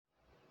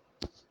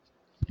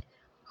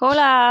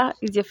Hola,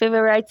 it's your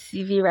favorite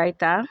CV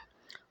writer.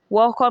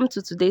 Welcome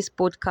to today's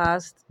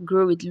podcast,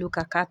 Grow with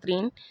Luca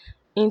Catherine.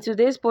 In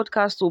today's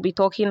podcast, we'll be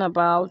talking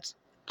about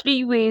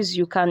 3 ways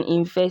you can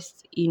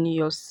invest in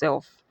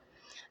yourself.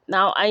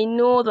 Now, I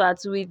know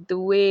that with the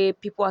way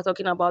people are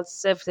talking about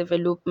self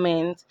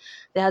development,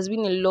 there has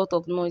been a lot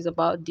of noise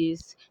about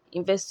this.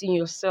 Invest in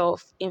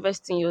yourself.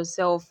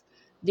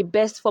 The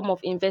best form of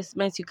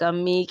investment you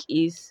can make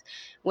is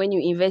when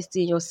you invest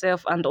in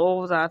yourself and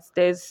all that.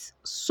 There's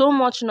so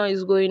much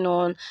noise going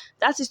on.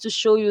 That is to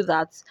show you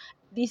that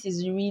this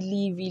is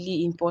really,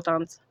 really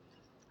important.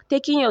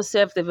 Taking your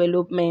self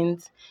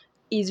development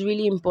is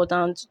really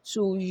important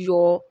to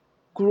your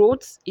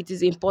growth. It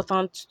is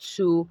important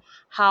to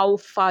how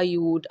far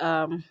you would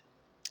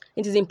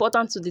it is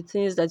important to the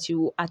things that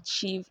you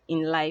achieve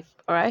in life.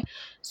 All right,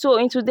 so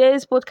in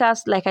today's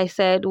podcast, like I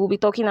said, we'll be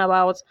talking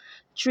about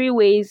 3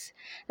 ways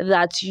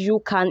that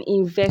you can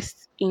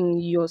invest in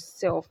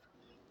yourself.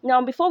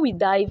 Now, before we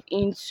dive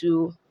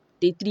into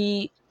the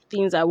 3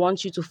 things I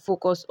want you to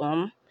focus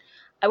on,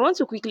 I want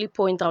to quickly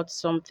point out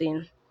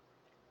something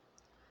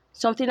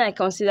I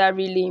consider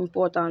really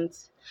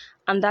important,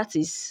 and that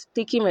is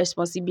taking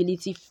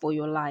responsibility for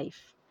your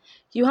life.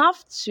 You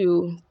have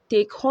to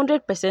take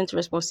 100%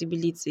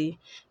 responsibility,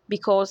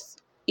 because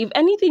if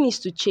anything is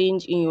to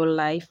change in your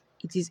life,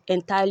 it is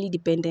entirely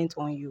dependent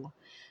on you.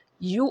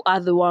 You are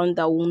the one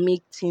that will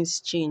make things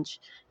change.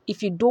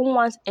 If you don't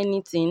want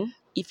anything,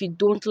 if you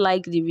don't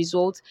like the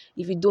result,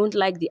 if you don't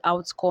like the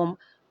outcome,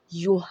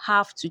 you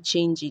have to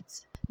change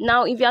it.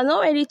 Now, if you are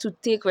not ready to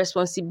take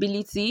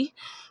responsibility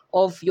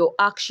of your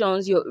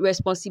actions, your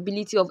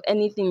responsibility of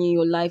anything in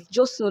your life,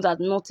 just know that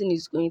nothing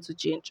is going to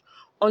change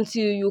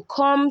until you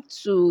come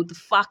to the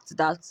fact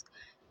that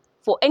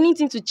for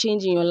anything to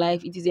change in your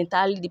life, it is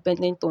entirely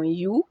dependent on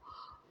you.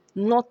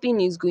 Nothing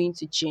is going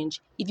to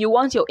change. If you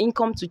want your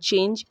income to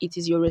change, it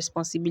is your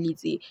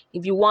responsibility.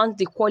 If you want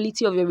the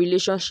quality of your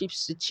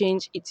relationships to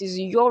change, it is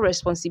your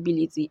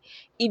responsibility.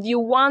 If you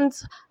want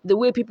the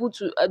way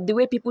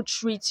people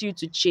treat you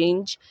to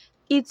change,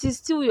 it is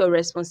still your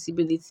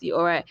responsibility.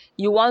 All right.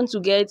 You want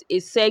to get a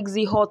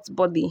sexy hot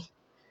body,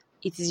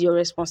 it is your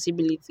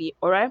responsibility.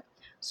 All right.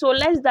 So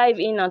let's dive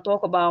in and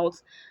talk about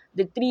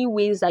the 3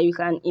 ways that you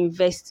can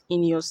invest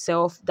in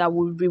yourself that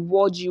will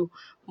reward you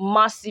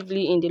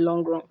massively in the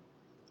long run.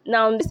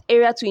 Now, this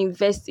area to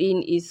invest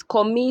in is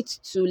commit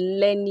to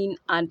learning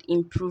and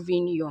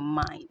improving your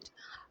mind.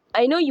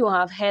 I know you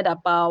have heard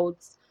about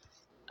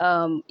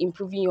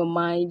improving your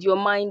mind. Your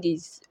mind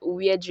is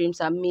where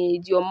dreams are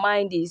made. Your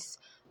mind is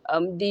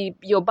the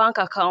your bank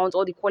account,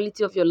 or the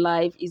quality of your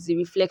life is the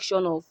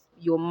reflection of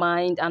your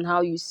mind and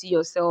how you see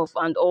yourself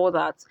and all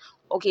that.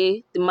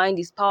 Okay, the mind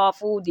is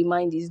powerful, the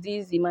mind is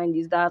this, the mind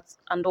is that,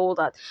 and all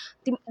that.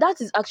 That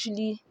is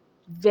actually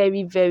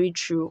very, very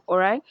true. All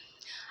right.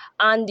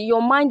 And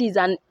your mind is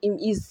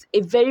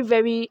a very,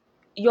 very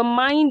your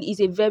mind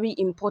is a very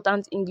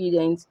important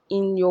ingredient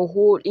in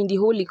the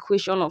whole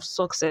equation of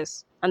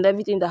success and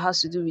everything that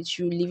has to do with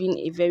you living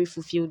a very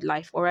fulfilled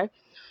life. All right.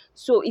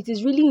 So it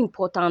is really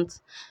important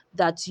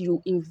that you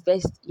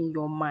invest in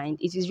your mind.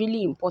 It is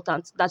really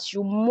important that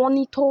you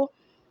monitor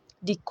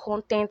the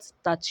content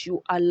that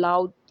you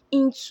allow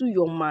into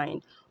your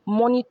mind.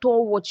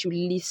 Monitor what you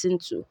listen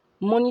to.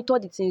 Monitor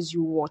the things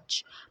you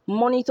watch.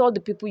 Monitor the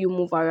people you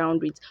move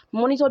around with.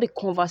 Monitor the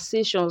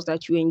conversations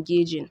that you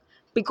engage in.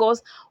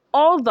 Because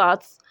all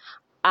that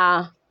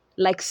are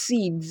like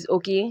seeds,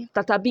 okay,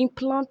 that are being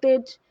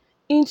planted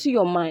into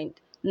your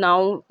mind.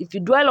 Now, if you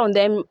dwell on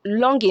them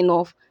long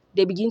enough,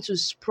 they begin to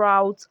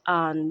sprout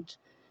and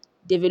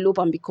develop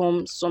and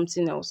become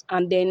something else.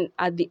 And then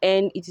at the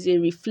end, it is a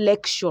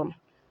reflection.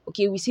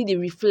 Okay, we see the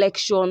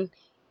reflection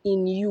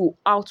in you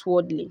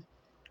outwardly.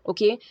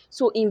 Okay,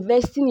 so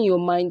investing in your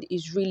mind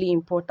is really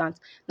important.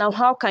 Now,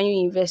 how can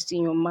you invest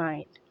in your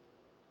mind?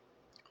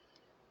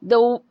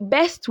 The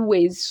best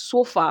ways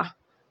so far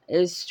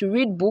is to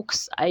read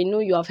books. I know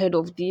you have heard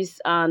of this,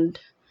 and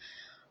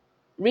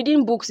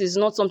reading books is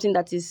not something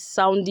that is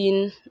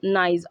sounding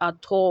nice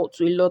at all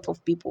to a lot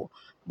of people,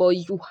 but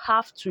you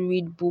have to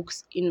read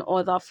books in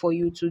order for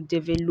you to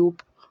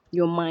develop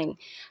your mind.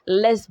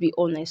 Let's be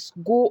honest,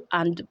 go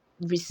and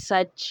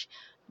research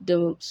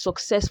the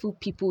successful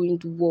people in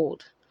the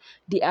world.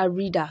 They are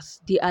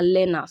readers, they are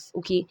learners,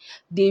 okay?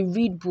 They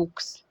read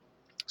books.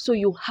 So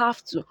you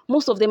have to.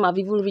 Most of them have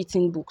even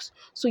written books.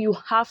 So you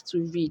have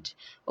to read,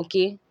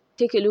 okay?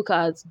 Take a look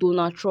at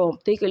Donald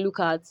Trump. Take a look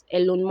at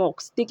Elon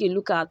Musk. Take a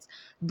look at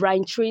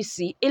Brian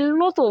Tracy. A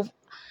lot of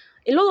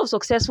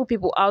successful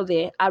people out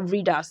there are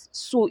readers.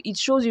 So it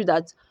shows you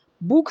that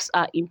books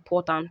are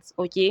important,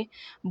 okay?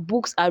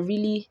 Books are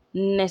really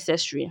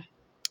necessary.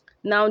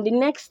 Now, the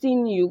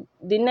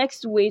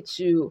next way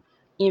to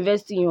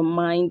invest in your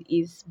mind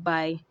is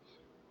by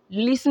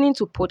listening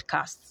to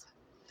podcasts.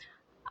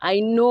 I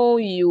know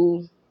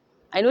you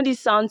I know this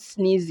sounds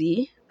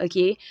sneezy,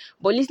 okay,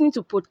 but listening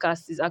to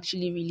podcasts is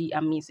actually really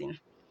amazing.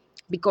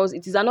 because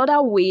it is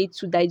another way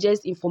to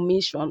digest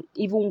information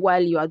even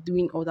while you are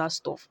doing other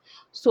stuff.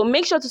 So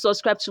make sure to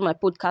subscribe to my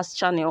podcast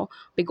channel,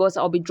 because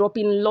I'll be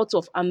dropping lots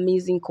of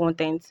amazing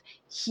content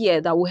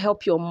here that will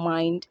help your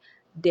mind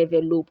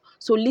develop.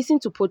 So listen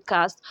to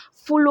podcasts,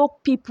 follow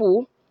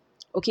people,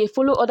 okay,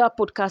 follow other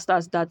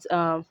podcasters that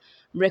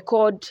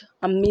record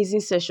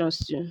amazing sessions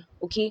too.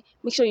 Okay,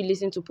 make sure you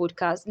listen to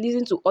podcasts,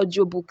 listen to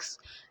audiobooks,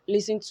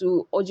 listen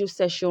to audio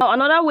sessions. Now,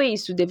 another way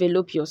is to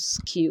develop your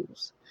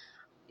skills.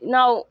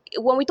 Now,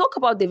 when we talk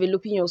about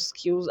developing your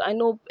skills, I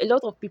know a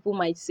lot of people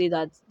might say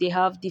that they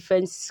have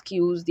different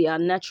skills, they are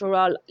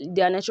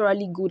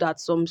naturally good at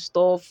some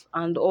stuff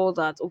and all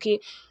that, okay?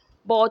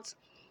 But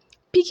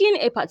picking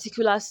a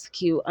particular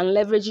skill and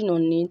leveraging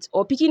on it,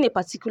 or picking a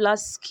particular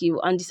skill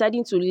and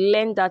deciding to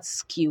learn that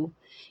skill,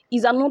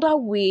 is another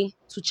way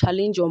to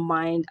challenge your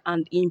mind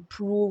and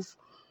improve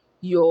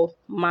your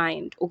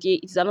mind. Okay,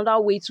 it's another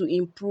way to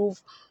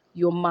improve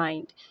your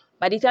mind.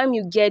 By the time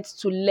you get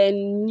to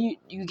learn new,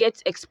 you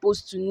get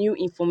exposed to new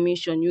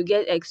information, you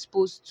get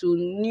exposed to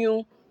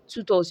new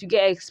tutors, you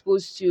get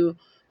exposed to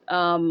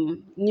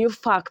new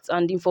facts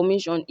and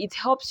information, it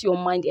helps your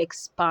mind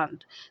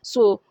expand.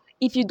 So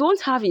if you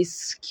don't have a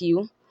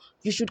skill,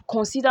 you should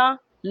consider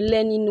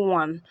learning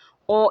one.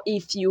 Or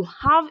if you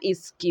have a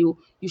skill,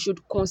 you should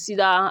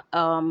consider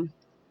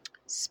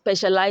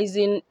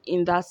specializing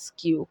in that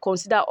skill.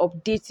 Consider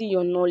updating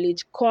your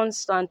knowledge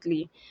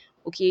constantly.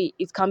 Okay,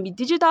 it can be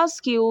digital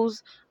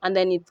skills, and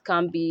then it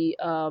can be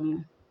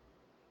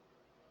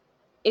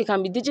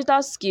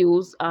digital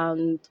skills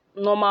and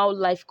normal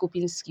life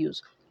coping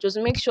skills. Just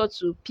make sure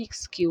to pick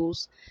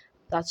skills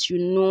that you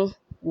know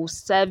will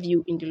serve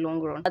you in the long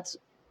run.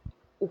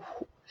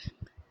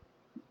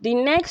 The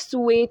next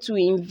way to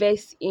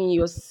invest in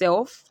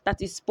yourself,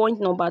 that is point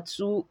number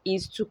 2,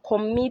 is to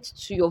commit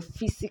to your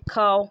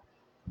physical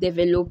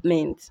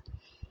development.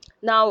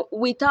 Now,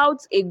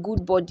 without a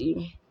good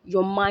body,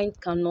 your mind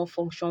cannot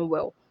function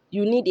well.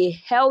 You need a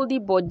healthy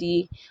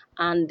body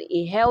and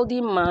a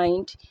healthy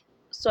mind.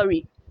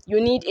 Sorry,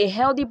 you need a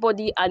healthy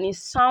body and a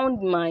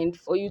sound mind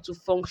for you to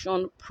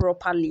function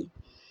properly.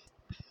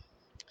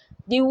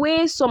 The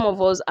way some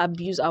of us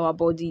abuse our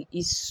body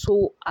is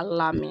so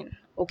alarming.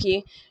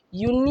 Okay,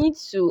 you need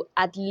to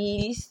at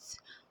least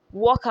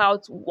work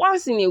out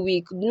once in a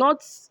week.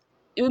 Not,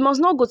 you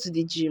must not go to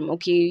the gym.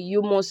 Okay,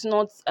 you must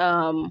not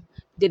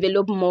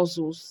develop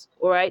muscles,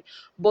 all right,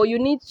 but you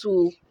need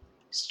to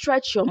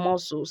stretch your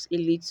muscles a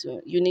little.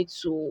 You need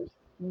to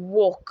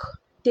walk,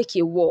 take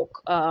a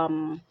walk,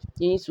 you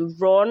need to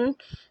run.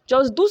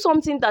 Just do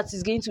something that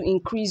is going to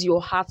increase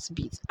your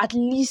heartbeat at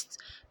least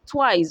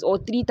twice or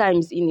three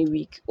times in a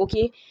week,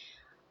 okay?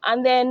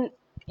 And then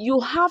you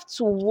have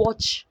to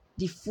watch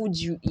the food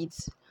you eat.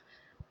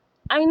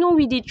 I know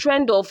with the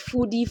trend of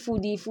foodie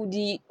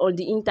on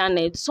the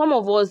internet, some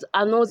of us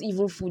are not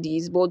even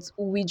foodies, but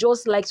we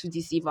just like to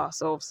deceive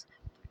ourselves.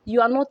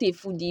 You are not a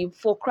foodie.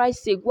 For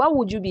Christ's sake, why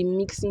would you be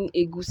mixing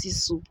egusi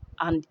soup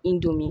and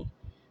indomie?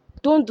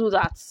 Don't do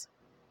that.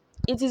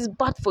 It is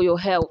bad for your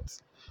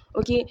health.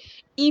 Okay,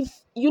 if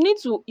you need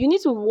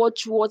to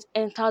watch what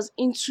enters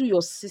into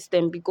your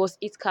system, because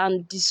it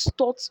can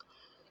distort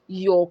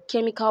your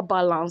chemical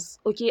balance.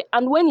 Okay,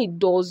 and when it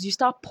does, you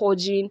start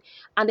purging,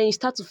 and then you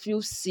start to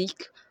feel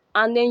sick,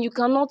 and then you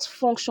cannot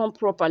function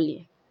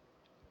properly.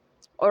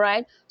 All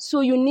right,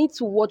 so you need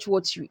to watch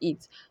what you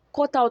eat,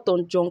 cut out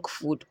on junk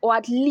food, or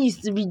at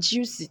least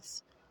reduce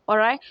it. All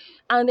right,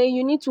 and then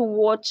you need to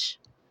watch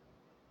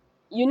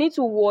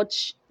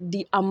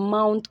the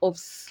amount of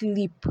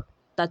sleep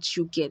that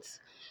you get.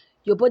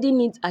 Your body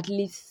needs at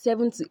least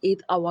 7 to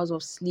 8 hours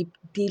of sleep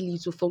daily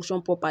to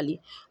function properly.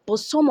 But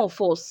some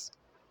of us,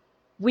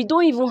 we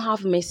don't even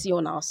have mercy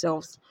on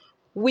ourselves.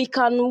 We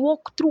can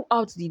walk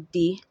throughout the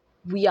day,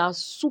 we are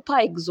super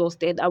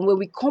exhausted, and when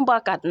we come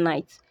back at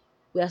night,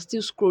 we are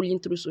still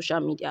scrolling through social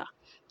media.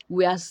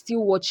 We are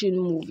still watching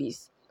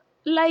movies.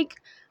 Like,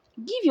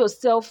 give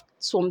yourself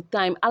some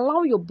time,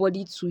 allow your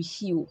body to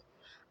heal,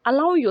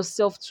 allow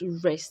yourself to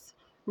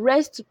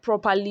rest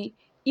properly,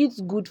 eat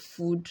good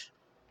food,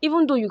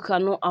 even though you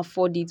cannot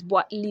afford it,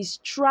 but at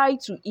least try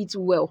to eat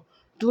well.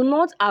 Do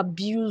not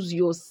abuse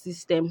your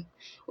system.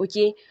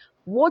 Okay,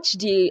 watch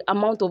the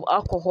amount of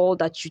alcohol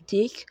that you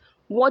take,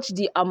 watch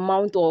the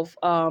amount of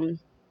um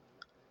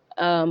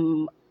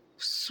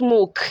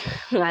smoke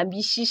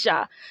abi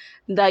shisha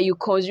that you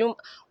consume.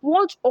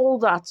 Watch all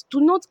that.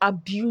 Do not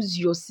abuse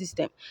your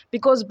system,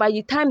 because by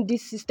the time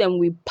this system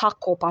will pack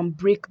up and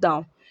break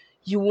down,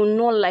 you will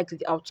not like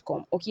the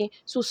outcome. Okay,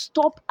 so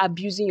stop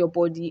abusing your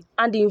body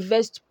and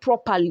invest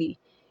properly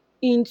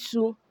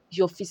into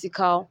your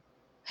physical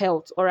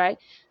health. All right,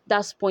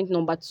 that's point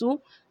number 2.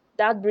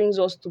 That brings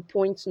us to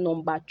point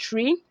number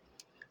 3.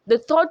 The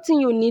third thing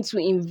you need to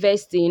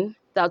invest in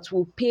that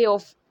will pay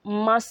off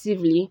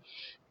massively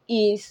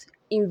is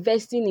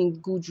investing in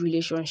good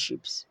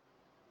relationships.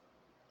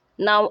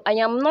 Now, I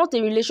am not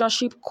a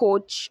relationship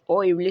coach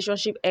or a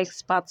relationship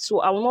expert,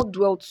 so I will not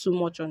dwell too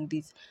much on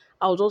this.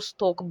 I'll just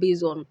talk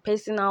based on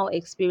personal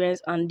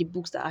experience and the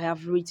books that I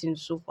have written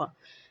so far.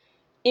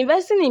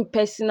 Investing in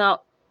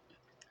personal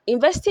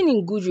investing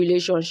in good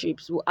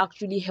relationships will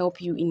actually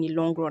help you in the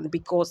long run,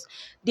 because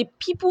the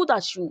people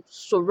that you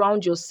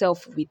surround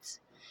yourself with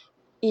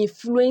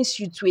influence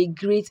you to a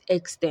great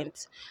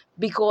extent.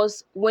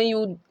 Because when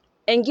you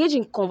engage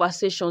in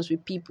conversations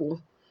with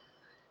people,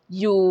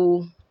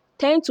 you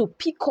tend to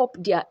pick up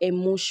their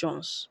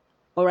emotions,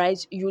 all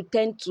right? You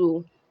tend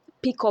to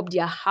pick up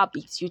their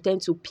habits, you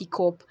tend to pick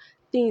up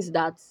things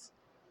that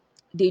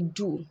they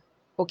do,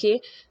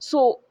 okay?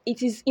 So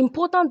it is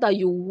important that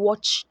you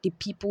watch the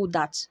people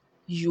that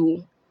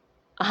you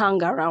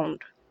hang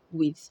around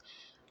with.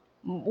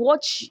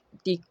 Watch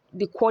the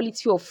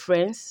quality of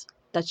friends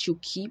that you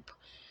keep.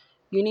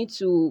 You need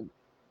to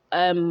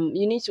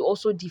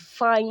also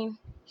define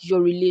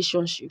your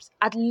relationships,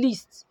 at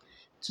least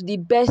to the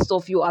best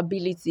of your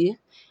ability.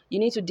 You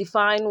need to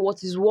define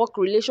what is work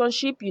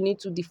relationship, you need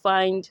to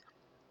define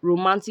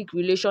romantic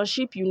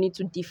relationship, you need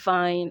to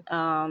define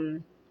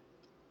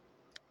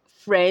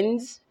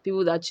friends,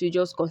 people that you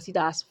just consider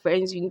as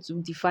friends. You need to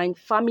define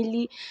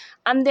family,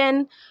 and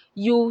then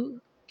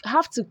you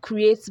have to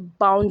create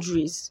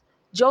boundaries,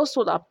 just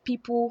so that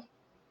people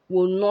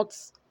will not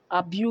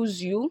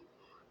abuse you,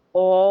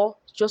 or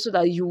just so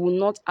that you will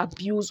not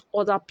abuse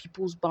other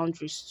people's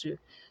boundaries too.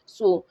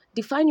 So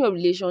define your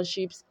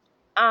relationships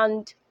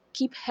and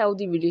keep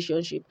healthy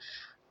relationship.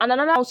 And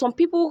another, some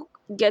people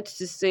get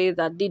to say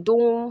that they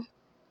don't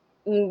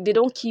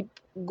keep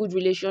good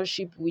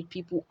relationship with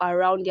people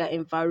around their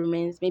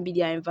environments. Maybe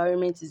their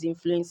environment is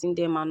influencing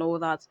them and all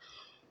that.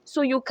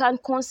 So you can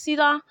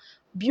consider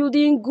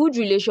building good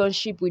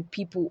relationship with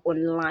people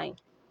online.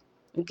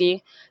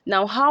 Okay,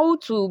 now how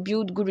to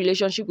build good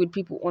relationship with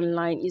people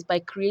online is by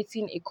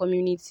creating a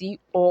community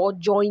or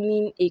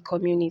joining a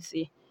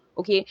community.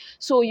 Okay,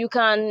 so you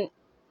can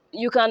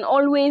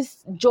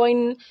always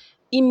join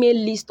email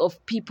list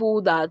of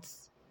people that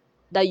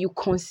you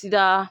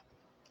consider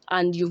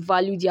and you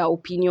value their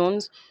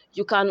opinions.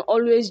 You can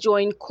always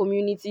join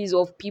communities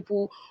of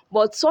people,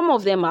 but some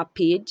of them are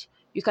paid.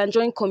 You can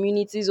join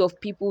communities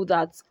of people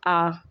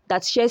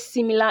that share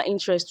similar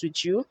interests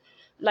with you.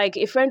 Like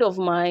a friend of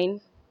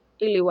mine,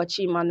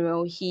 Elewachi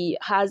Emmanuel, he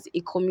has a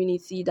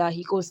community that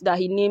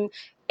he named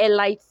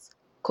Elite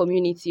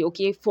Community,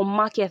 okay, for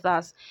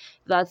marketers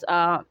that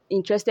are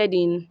interested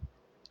in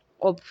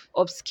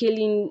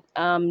upscaling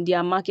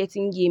their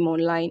marketing game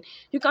online.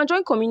 You can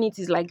join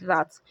communities like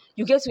that.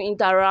 You get to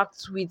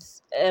interact with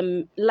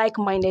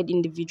like-minded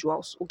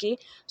individuals. Okay,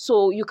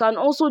 so you can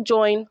also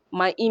join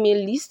my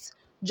email list,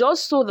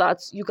 just so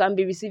that you can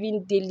be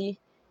receiving daily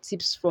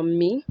tips from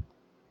me.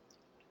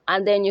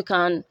 And then you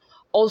can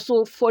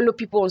also follow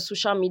people on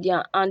social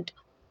media and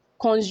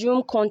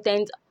consume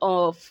content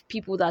of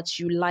people that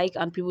you like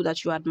and people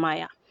that you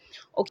admire.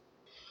 Okay.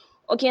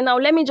 Okay, now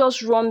let me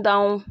just run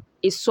down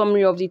a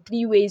summary of the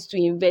 3 ways to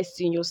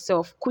invest in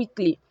yourself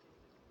quickly.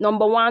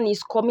 Number one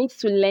is commit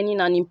to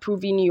learning and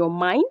improving your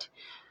mind.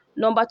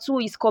 Number two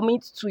is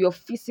commit to your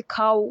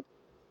physical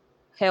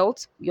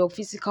health, your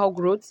physical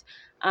growth.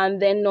 And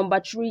then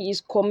number three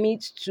is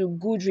commit to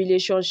good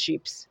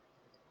relationships.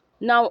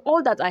 Now,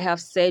 all that I have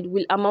said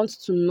will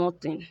amount to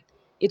nothing.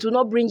 It will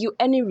not bring you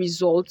any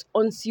result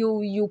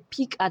until you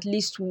pick at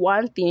least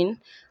one thing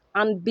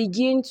and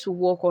begin to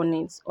work on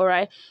it. All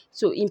right.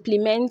 So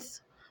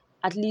implement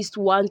at least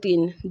one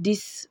thing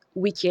this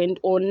weekend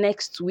or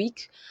next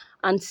week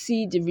and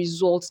see the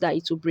results that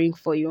it will bring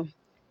for you.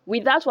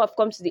 With that, we have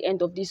come to the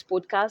end of this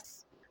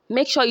podcast.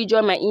 Make sure you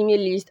join my email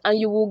list and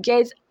you will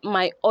get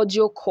my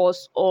audio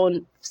course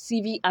on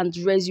CV and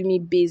resume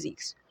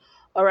basics.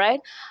 All right.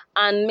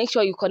 And make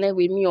sure you connect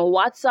with me on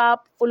WhatsApp,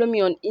 follow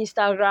me on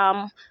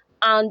Instagram,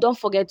 and don't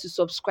forget to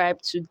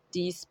subscribe to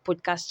this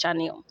podcast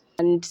channel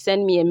and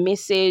send me a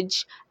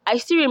message. I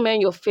still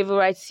remain your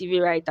favorite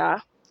CV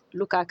writer,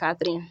 Luca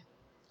Catherine.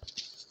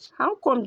 How come